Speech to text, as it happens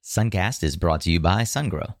Suncast is brought to you by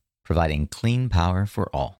SunGrow, providing clean power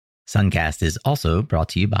for all. Suncast is also brought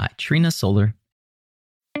to you by Trina Solar.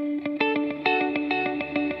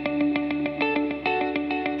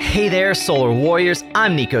 Hey there, Solar Warriors.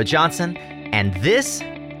 I'm Nico Johnson, and this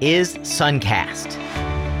is Suncast.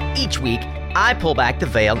 Each week, I pull back the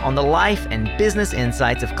veil on the life and business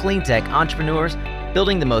insights of clean tech entrepreneurs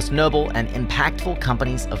building the most noble and impactful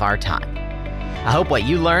companies of our time. I hope what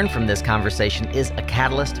you learn from this conversation is a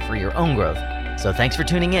catalyst for your own growth. So thanks for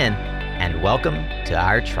tuning in, and welcome to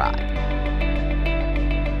our tribe.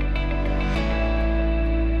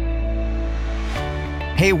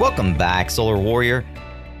 Hey, welcome back, Solar Warrior.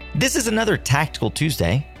 This is another Tactical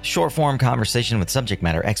Tuesday, short-form conversation with subject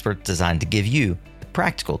matter experts designed to give you the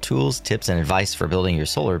practical tools, tips, and advice for building your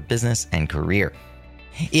solar business and career.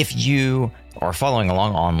 If you are following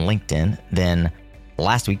along on LinkedIn, then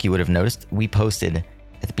last week you would have noticed we posted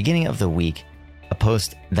at the beginning of the week a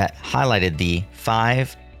post that highlighted the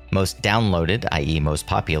 5 most downloaded, i.e. most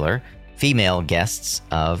popular, female guests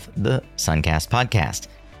of the Suncast podcast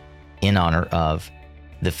in honor of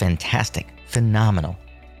the fantastic, phenomenal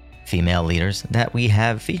female leaders that we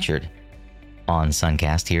have featured on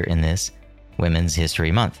Suncast here in this Women's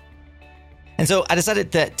History Month. And so I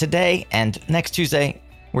decided that today and next Tuesday,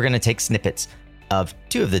 we're going to take snippets of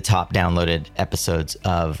 2 of the top downloaded episodes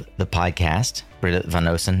of the podcast, Britta Von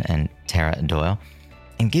Osen and Tara Doyle,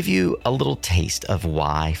 and give you a little taste of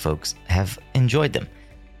why folks have enjoyed them.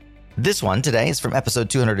 This one today is from episode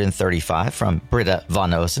 235 from Britta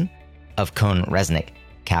Von Osen of CohnReznick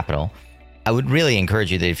Capital. I would really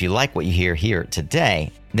encourage you that if you like what you hear here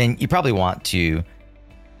today, then you probably want to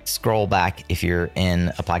scroll back. If you're in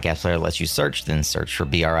a podcast player that lets you search, then search for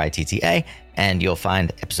BRITTA, and you'll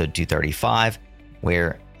find episode 235,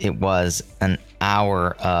 where it was an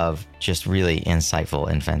hour of just really insightful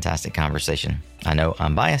and fantastic conversation. I know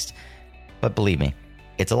I'm biased, but believe me,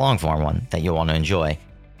 it's a long form one that you'll want to enjoy.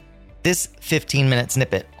 This 15-minute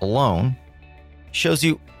snippet alone shows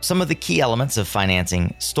you some of the key elements of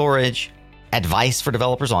financing storage, advice for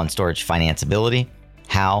developers on storage financeability,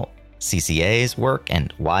 how CCAs work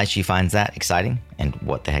and why she finds that exciting and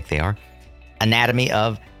what the heck they are, anatomy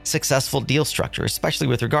of successful deal structure, especially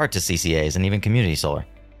with regard to CCAs and even community solar,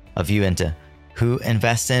 a view into who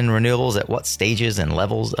invests in renewables at what stages and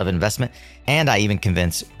levels of investment, and I even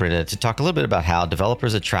convinced Britta to talk a little bit about how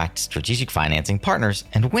developers attract strategic financing partners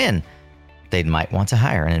and when they might want to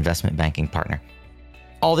hire an investment banking partner.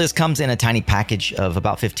 All this comes in a tiny package of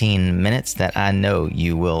about 15 minutes that I know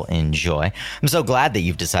you will enjoy. I'm so glad that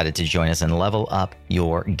you've decided to join us and level up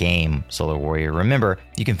your game, Solar Warrior. Remember,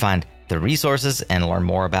 you can find the resources and learn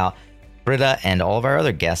more about Britta and all of our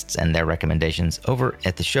other guests and their recommendations over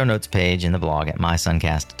at the show notes page in the blog at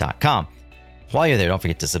mysuncast.com. While you're there, don't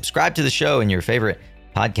forget to subscribe to the show in your favorite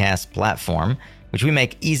podcast platform, which we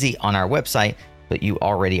make easy on our website, but you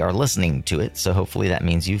already are listening to it. So hopefully that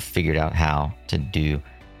means you've figured out how to do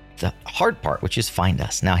the hard part, which is find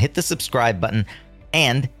us. Now hit the subscribe button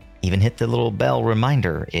and even hit the little bell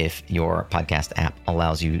reminder if your podcast app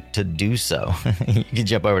allows you to do so. You can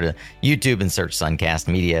jump over to YouTube and search Suncast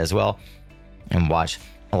Media as well and watch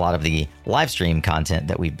a lot of the live stream content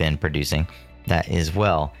that we've been producing. That as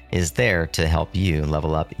well is there to help you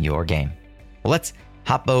level up your game. Well, let's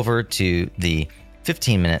hop over to the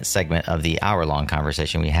 15-minute segment of the hour-long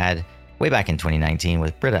conversation we had way back in 2019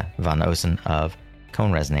 with Britta Von Osen of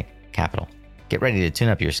CohnReznick Capital. Get ready to tune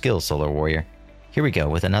up your skills, Solar Warrior. Here we go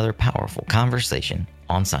with another powerful conversation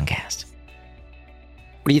on Suncast.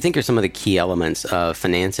 What do you think are some of the key elements of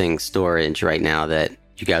financing storage right now that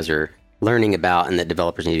you guys are learning about and that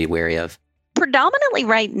developers need to be wary of? Predominantly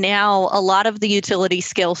right now, a lot of the utility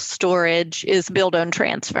scale storage is build, own,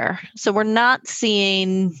 transfer. So we're not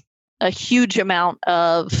seeing a huge amount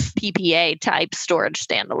of PPA type storage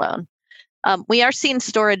standalone. We are seeing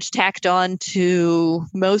storage tacked on to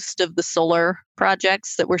most of the solar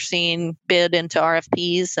projects that we're seeing bid into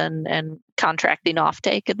RFPs and contracting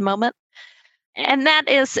offtake at the moment. And that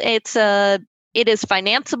is, it is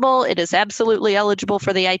financeable. It is absolutely eligible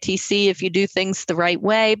for the ITC if you do things the right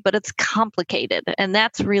way, but it's complicated. And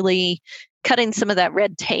that's really cutting some of that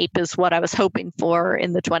red tape is what I was hoping for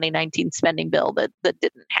in the 2019 spending bill that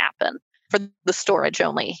didn't happen for the storage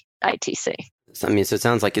only ITC. So it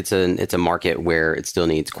sounds like it's a market where it still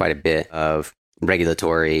needs quite a bit of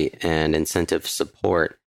regulatory and incentive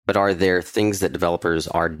support. But are there things that developers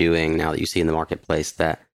are doing now that you see in the marketplace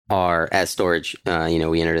that are as storage?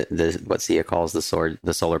 We entered what SEIA calls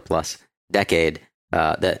the Solar Plus decade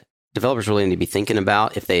that developers really need to be thinking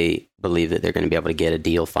about if they believe that they're going to be able to get a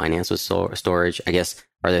deal financed with storage. I guess,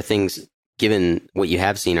 are there things, given what you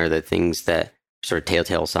have seen, are there things that sort of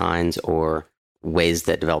telltale signs or ways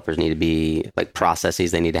that developers need to be, like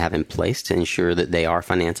processes they need to have in place to ensure that they are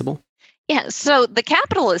financeable? Yeah, so the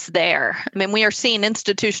capital is there. I mean, we are seeing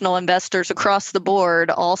institutional investors across the board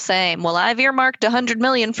all saying, "Well, I've earmarked 100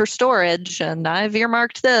 million for storage, and I've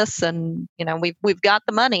earmarked this, and we've got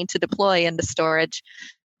the money to deploy into storage."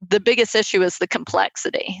 The biggest issue is the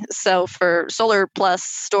complexity. So for solar plus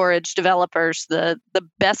storage developers, the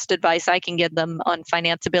best advice I can give them on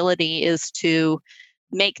financeability is to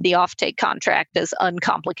make the offtake contract as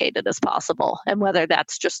uncomplicated as possible. And whether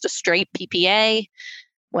that's just a straight PPA,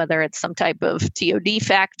 whether it's some type of TOD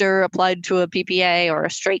factor applied to a PPA or a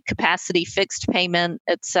straight capacity fixed payment,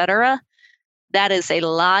 et cetera, that is a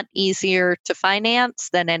lot easier to finance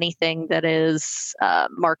than anything that is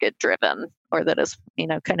market driven or that is,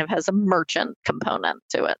 kind of has a merchant component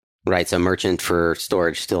to it. Right. So merchant for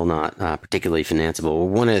storage still not particularly financeable.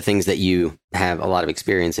 One of the things that you have a lot of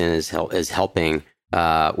experience in is helping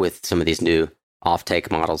with some of these new offtake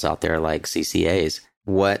models out there like CCAs.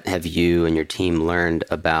 What have you and your team learned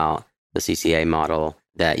about the CCA model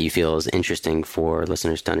that you feel is interesting for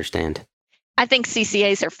listeners to understand? I think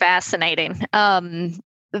CCAs are fascinating. And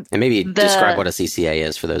maybe describe what a CCA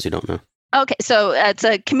is for those who don't know. Okay, so it's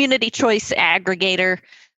a community choice aggregator.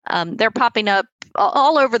 They're popping up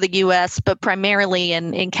all over the U.S., but primarily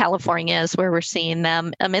in California is where we're seeing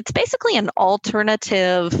them. It's basically an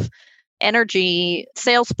alternative energy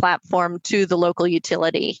sales platform to the local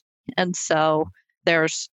utility. And so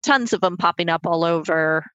there's tons of them popping up all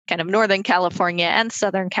over kind of Northern California and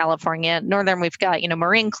Southern California. Northern, we've got,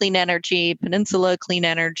 Marin Clean Energy, Peninsula Clean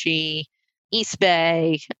Energy, East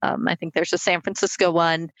Bay. I think there's a San Francisco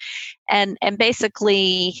one. And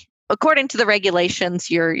basically, according to the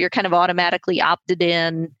regulations, you're kind of automatically opted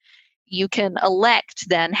in. You can elect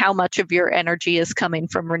then how much of your energy is coming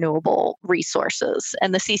from renewable resources.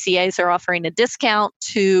 And the CCAs are offering a discount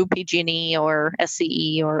to PG&E or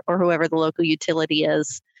SCE or whoever the local utility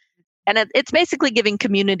is. And it's basically giving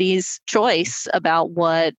communities choice about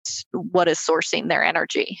what is sourcing their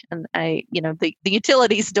energy. And the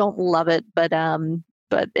utilities don't love it, but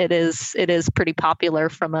it is pretty popular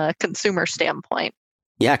from a consumer standpoint.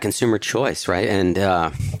 Yeah, consumer choice, right? And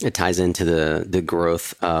it ties into the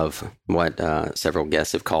growth of what several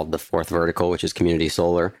guests have called the fourth vertical, which is community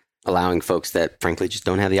solar, allowing folks that frankly just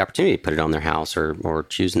don't have the opportunity to put it on their house or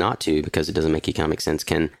choose not to because it doesn't make economic sense,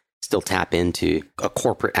 can still tap into a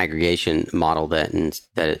corporate aggregation model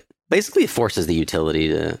that basically forces the utility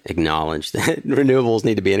to acknowledge that renewables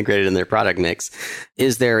need to be integrated in their product mix.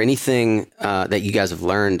 Is there anything that you guys have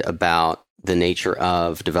learned about the nature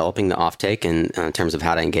of developing the offtake and in terms of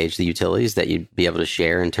how to engage the utilities that you'd be able to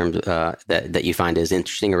share in terms of that you find is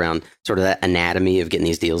interesting around sort of that anatomy of getting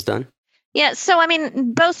these deals done? Yeah, so I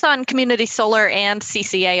mean, both on community solar and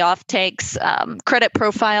CCA offtakes, credit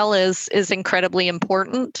profile is incredibly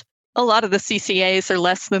important. A lot of the CCAs are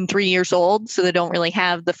less than 3 years old, so they don't really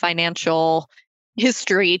have the financial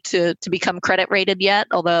history to become credit rated yet.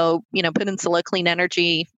 Although, Peninsula Clean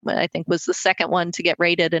Energy, I think, was the second one to get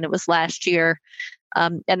rated, and it was last year.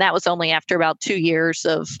 And that was only after about 2 years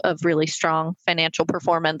of really strong financial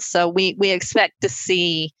performance. So we expect to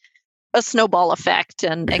see a snowball effect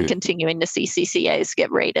and continuing to see CCAs get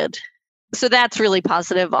rated. So that's really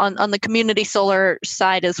positive. On the community solar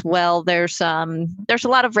side as well, there's a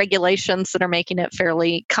lot of regulations that are making it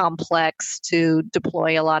fairly complex to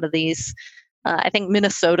deploy a lot of these. I think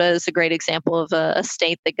Minnesota is a great example of a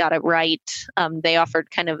state that got it right. They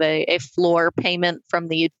offered kind of a floor payment from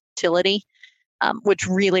the utility, which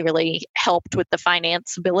really, really helped with the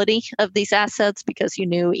financeability of these assets, because you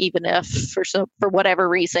knew even if for whatever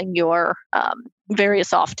reason your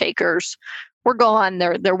various off-takers were gone,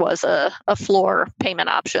 there was a floor payment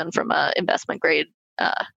option from an investment grade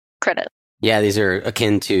credit. Yeah, these are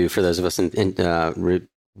akin to, for those of us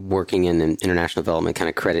working in international development, kind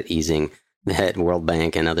of credit easing that World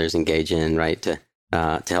Bank and others engage in, right, to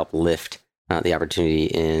help lift the opportunity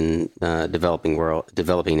in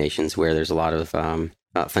developing nations where there's a lot of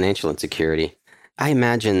financial insecurity. I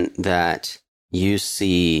imagine that you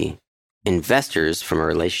see investors from a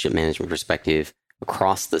relationship management perspective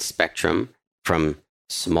across the spectrum, from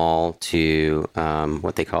small to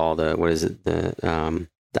what they call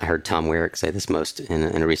I heard Tom Wearick say this most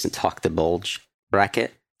in a recent talk, the bulge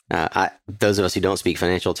bracket. Those of us who don't speak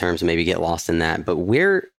financial terms maybe get lost in that, but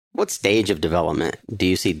what stage of development do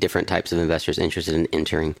you see different types of investors interested in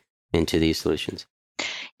entering into these solutions?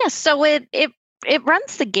 Yeah, so it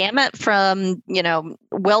runs the gamut from,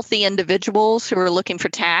 wealthy individuals who are looking for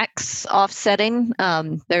tax offsetting.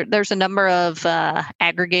 There's a number of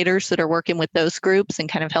aggregators that are working with those groups and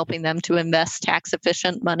kind of helping them to invest tax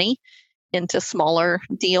efficient money into smaller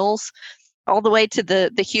deals, all the way to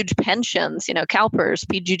the huge pensions, CalPERS,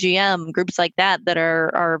 PGGM, groups like that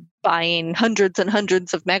are buying hundreds and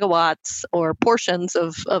hundreds of megawatts or portions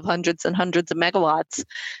of hundreds and hundreds of megawatts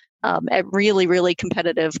at really, really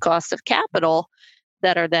competitive cost of capital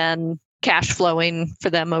that are then cash flowing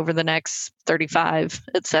for them over the next 35,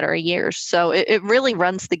 et cetera, years. So it really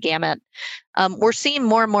runs the gamut. We're seeing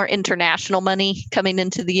more and more international money coming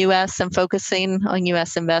into the U.S. and focusing on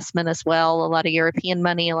U.S. investment as well. A lot of European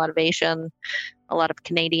money, a lot of Asian, a lot of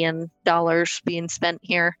Canadian dollars being spent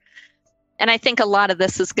here. And I think a lot of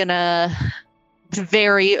this is going to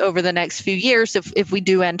vary over the next few years if we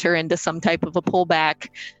do enter into some type of a pullback.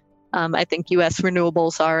 I think U.S.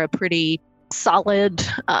 renewables are a pretty solid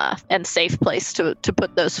and safe place to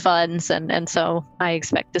put those funds. And so I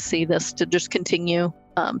expect to see this to just continue,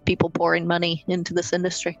 people pouring money into this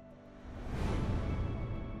industry.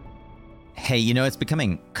 Hey, it's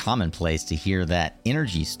becoming commonplace to hear that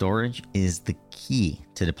energy storage is the key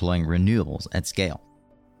to deploying renewables at scale.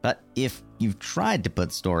 But if you've tried to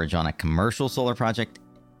put storage on a commercial solar project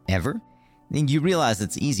ever, then you realize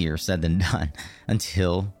it's easier said than done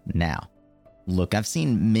until now. Look, I've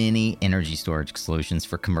seen many energy storage solutions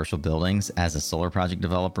for commercial buildings as a solar project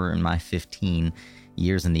developer in my 15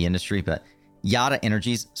 years in the industry, but Yada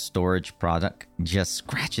Energy's storage product just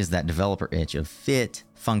scratches that developer itch of fit,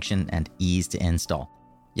 function, and ease to install.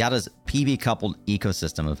 Yada's PV-coupled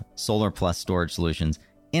ecosystem of solar plus storage solutions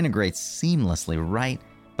integrates seamlessly right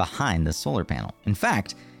behind the solar panel. In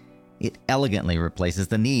fact, it elegantly replaces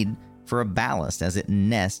the need for a ballast as it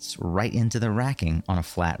nests right into the racking on a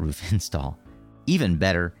flat roof install. Even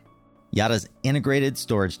better, Yada's integrated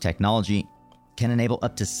storage technology can enable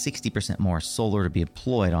up to 60% more solar to be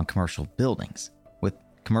deployed on commercial buildings. With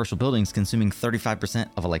commercial buildings consuming 35%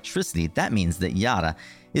 of electricity, that means that Yada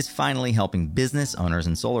is finally helping business owners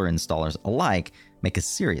and solar installers alike make a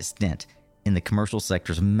serious dent in the commercial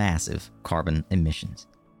sector's massive carbon emissions.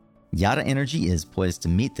 Yada Energy is poised to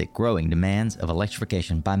meet the growing demands of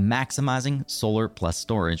electrification by maximizing solar plus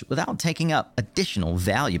storage without taking up additional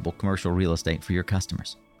valuable commercial real estate for your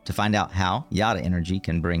customers. To find out how Yada Energy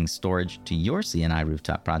can bring storage to your C&I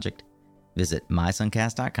rooftop project, visit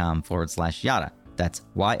mysuncast.com/Yada. That's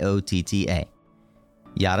YOTTA.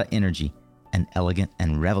 Yada Energy, an elegant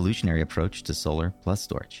and revolutionary approach to solar plus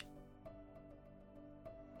storage.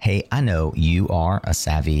 Hey, I know you are a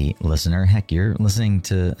savvy listener. Heck, you're listening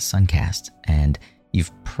to Suncast, and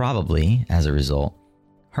you've probably, as a result,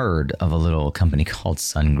 heard of a little company called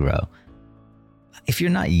SunGrow. If you're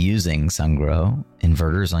not using SunGrow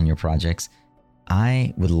inverters on your projects,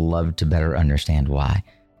 I would love to better understand why.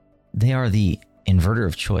 They are the inverter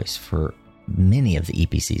of choice for many of the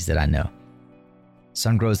EPCs that I know.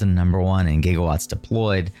 SunGrow is the number one in gigawatts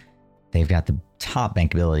deployed. They've got the top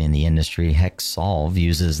bankability in the industry. Heck, Solve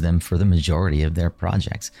uses them for the majority of their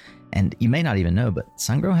projects. And you may not even know, but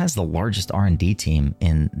SunGrow has the largest R&D team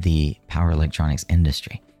in the power electronics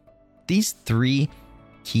industry. These three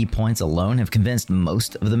key points alone have convinced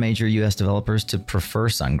most of the major US developers to prefer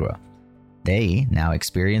SunGrow. They now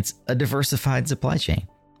experience a diversified supply chain,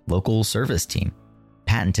 local service team,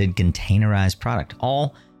 patented containerized product,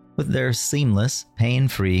 all with their seamless,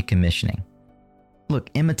 pain-free commissioning. Look,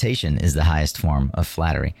 imitation is the highest form of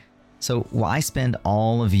flattery. So why spend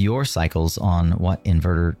all of your cycles on what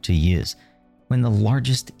inverter to use when the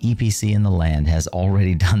largest EPC in the land has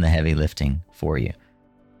already done the heavy lifting for you?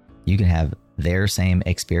 You can have their same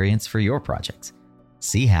experience for your projects.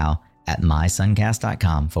 See how at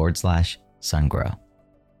mysuncast.com/SunGrow.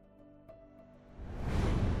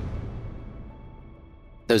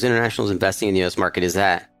 Those internationals investing in the U.S. market, is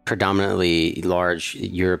that predominantly large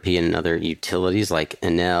European and other utilities like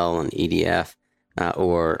Enel and EDF,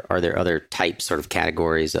 or are there other types, sort of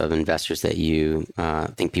categories of investors that you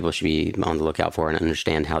think people should be on the lookout for and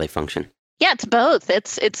understand how they function? Yeah, it's both.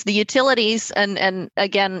 It's the utilities and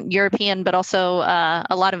again, European, but also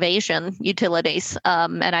a lot of Asian utilities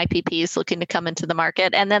and IPPs looking to come into the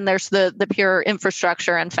market. And then there's the pure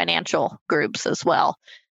infrastructure and financial groups as well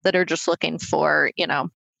that are just looking for,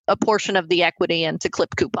 a portion of the equity and to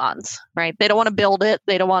clip coupons, right? They don't want to build it.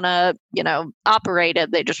 They don't want to, operate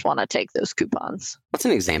it. They just want to take those coupons. What's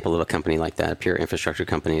an example of a company like that, a pure infrastructure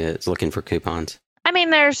company that's looking for coupons? I mean,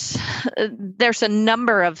 there's a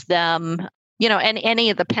number of them, and any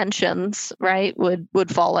of the pensions, right,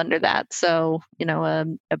 would fall under that. So, a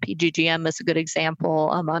PGGM is a good example.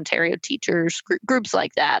 Ontario Teachers, groups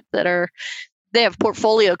like that they have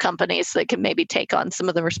portfolio companies that can maybe take on some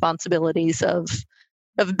of the responsibilities of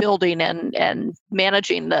building and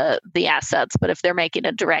managing the assets. But if they're making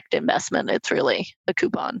a direct investment, it's really a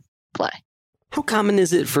coupon play. How common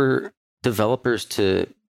is it for developers to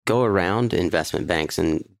go around investment banks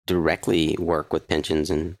and directly work with pensions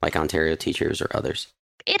and like Ontario Teachers or others?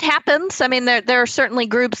 It happens. I mean, there are certainly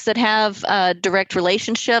groups that have direct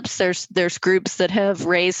relationships. There's groups that have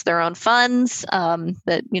raised their own funds.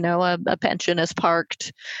 That a pension is parked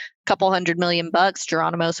a couple $100 million.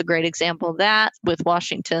 Geronimo's a great example of that with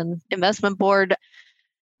Washington Investment Board.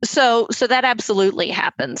 So that absolutely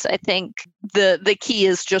happens. I think the key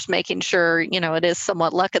is just making sure, it is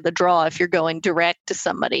somewhat luck of the draw if you're going direct to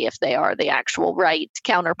somebody, if they are the actual right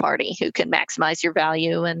counterparty who can maximize your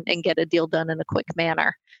value and get a deal done in a quick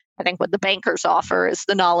manner. I think what the bankers offer is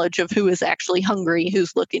the knowledge of who is actually hungry,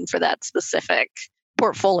 who's looking for that specific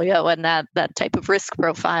portfolio and that type of risk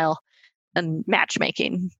profile, and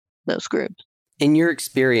matchmaking those groups. In your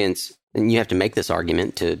experience, and you have to make this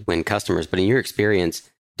argument to win customers, but in your experience,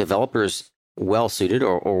 developers well suited,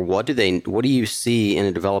 or what do you see in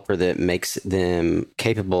a developer that makes them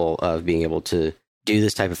capable of being able to do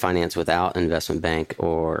this type of finance without an investment bank,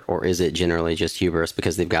 or is it generally just hubris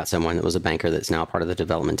because they've got someone that was a banker that's now part of the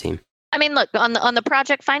development team? I mean, look, on the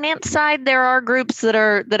project finance side, there are groups that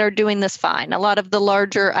are doing this fine. A lot of the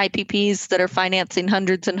larger IPPs that are financing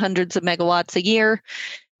hundreds and hundreds of megawatts a year,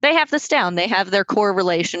 they have this down. They have their core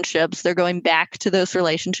relationships. They're going back to those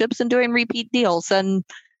relationships and doing repeat deals. And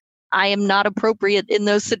I am not appropriate in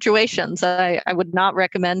those situations. I would not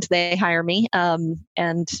recommend they hire me, and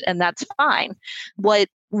that's fine. What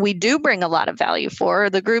we do bring a lot of value for are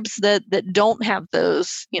the groups that don't have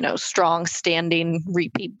those, strong standing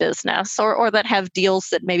repeat business, or that have deals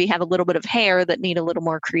that maybe have a little bit of hair that need a little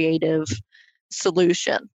more creative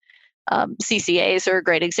solution. CCAs are a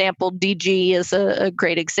great example. DG is a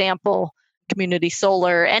great example. Community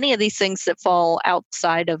solar, any of these things that fall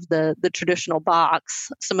outside of the traditional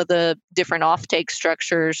box, some of the different offtake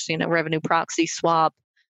structures, revenue proxy swap,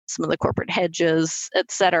 some of the corporate hedges,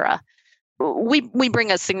 et cetera. We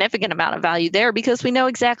bring a significant amount of value there because we know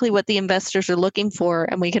exactly what the investors are looking for,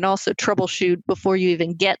 and we can also troubleshoot before you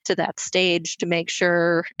even get to that stage to make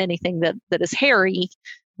sure anything that is hairy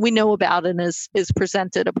we know about and is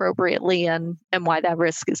presented appropriately and why that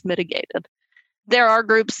risk is mitigated. There are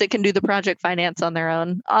groups that can do the project finance on their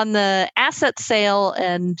own. On the asset sale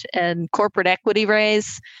and corporate equity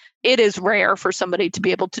raise, it is rare for somebody to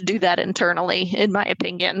be able to do that internally, in my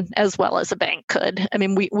opinion, as well as a bank could. I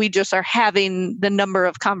mean, we just are having the number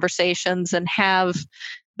of conversations and have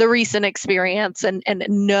the recent experience and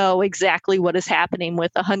know exactly what is happening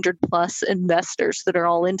with 100+ investors that are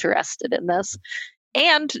all interested in this.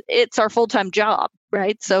 And it's our full-time job,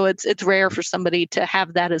 right? So it's rare for somebody to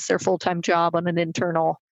have that as their full-time job on an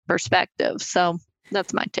internal perspective. So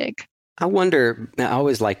that's my take. I wonder, I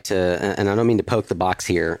always like to, and I don't mean to poke the box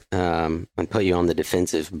here and put you on the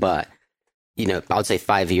defensive, but, I would say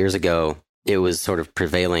 5 years ago, it was sort of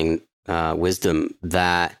prevailing wisdom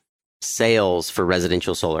that sales for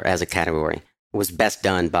residential solar as a category was best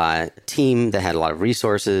done by a team that had a lot of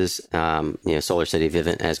resources, Solar City,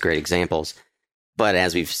 Vivint as great examples. But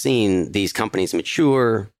as we've seen, these companies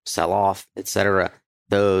mature, sell off, et cetera.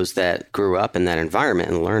 Those that grew up in that environment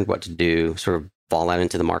and learned what to do sort of fall out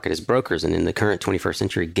into the market as brokers. And in the current 21st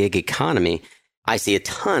century gig economy, I see a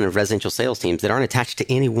ton of residential sales teams that aren't attached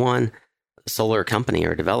to any one solar company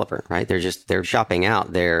or developer, right? They're shopping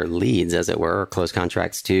out their leads, as it were, or close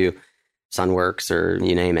contracts to Sunworks or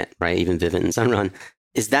you name it, right? Even Vivint and Sunrun.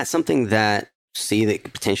 Is that something that see that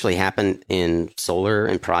could potentially happen in solar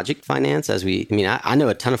and project finance? I know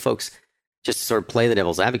a ton of folks, just to sort of play the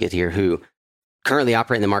devil's advocate here, who currently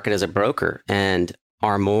operate in the market as a broker and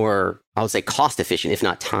are more, I would say, cost efficient, if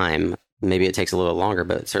not time. Maybe it takes a little longer,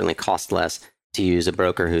 but certainly cost less to use a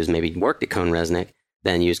broker who's maybe worked at CohnReznick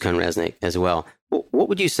than use CohnReznick as well. What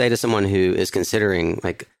would you say to someone who is considering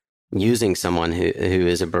using someone who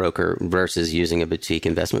is a broker versus using a boutique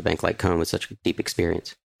investment bank like Cohn with such deep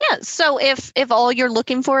experience? Yeah, so if all you're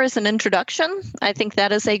looking for is an introduction, I think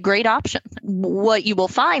that is a great option. What you will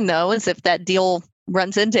find, though, is if that deal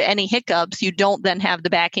runs into any hiccups, you don't then have the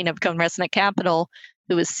backing of CohnReznick Capital,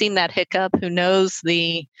 who has seen that hiccup, who knows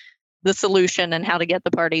the solution and how to get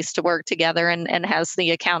the parties to work together, and has the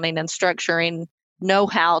accounting and structuring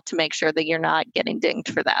know-how to make sure that you're not getting dinged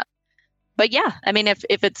for that. But yeah, I mean, if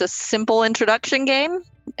it's a simple introduction game,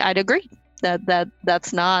 I'd agree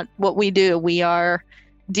that's not what we do. We are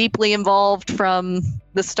deeply involved from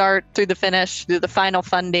the start through the finish, through the final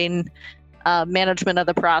funding, management of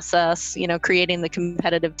the process, creating the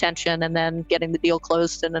competitive tension, and then getting the deal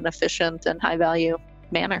closed in an efficient and high value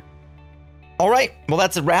manner. All right. Well,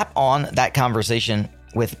 that's a wrap on that conversation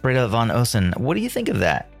with Britta von Ossen. What do you think of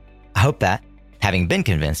that? I hope that, having been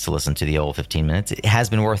convinced to listen to the old 15 minutes, it has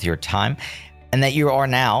been worth your time. and that you are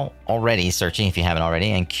now already searching, if you haven't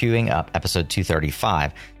already, and queuing up episode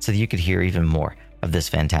 235 so that you could hear even more of this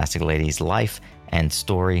fantastic lady's life and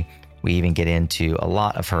story. We even get into a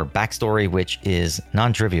lot of her backstory, which is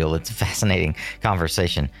non-trivial. It's a fascinating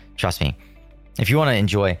conversation. Trust me. If you want to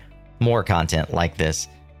enjoy more content like this,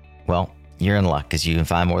 well, you're in luck, because you can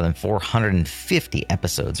find more than 450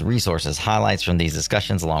 episodes, resources, highlights from these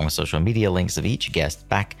discussions, along with social media links of each guest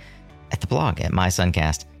back at the blog at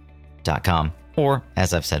mysuncast.com. Or,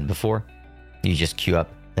 as I've said before, you just queue up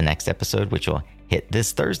the next episode, which will hit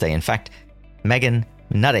this Thursday. In fact, Megan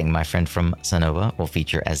Nutting, my friend from Sonova, will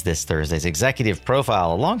feature as this Thursday's executive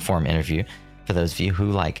profile, a long-form interview for those of you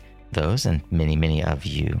who like those, and many, many of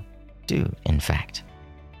you do, in fact.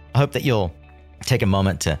 I hope that you'll take a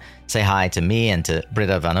moment to say hi to me and to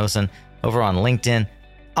Britta Van Osen over on LinkedIn.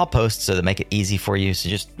 I'll post so to make it easy for you, so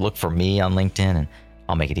just look for me on LinkedIn and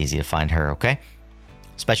I'll make it easy to find her, okay?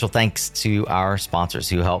 Special thanks to our sponsors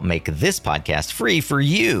who help make this podcast free for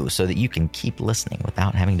you so that you can keep listening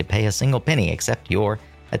without having to pay a single penny except your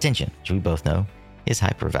attention, which we both know is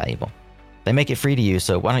hyper valuable. They make it free to you,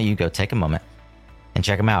 so why don't you go take a moment and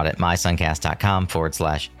check them out at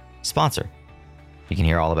mysuncast.com/sponsor. You can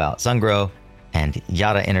hear all about SunGrow and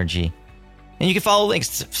Yada Energy, and you can follow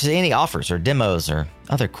links to any offers or demos or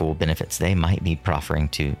other cool benefits they might be proffering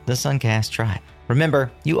to the Suncast tribe.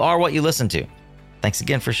 Remember, you are what you listen to. Thanks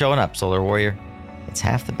again for showing up, Solar Warrior. It's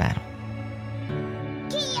half the battle.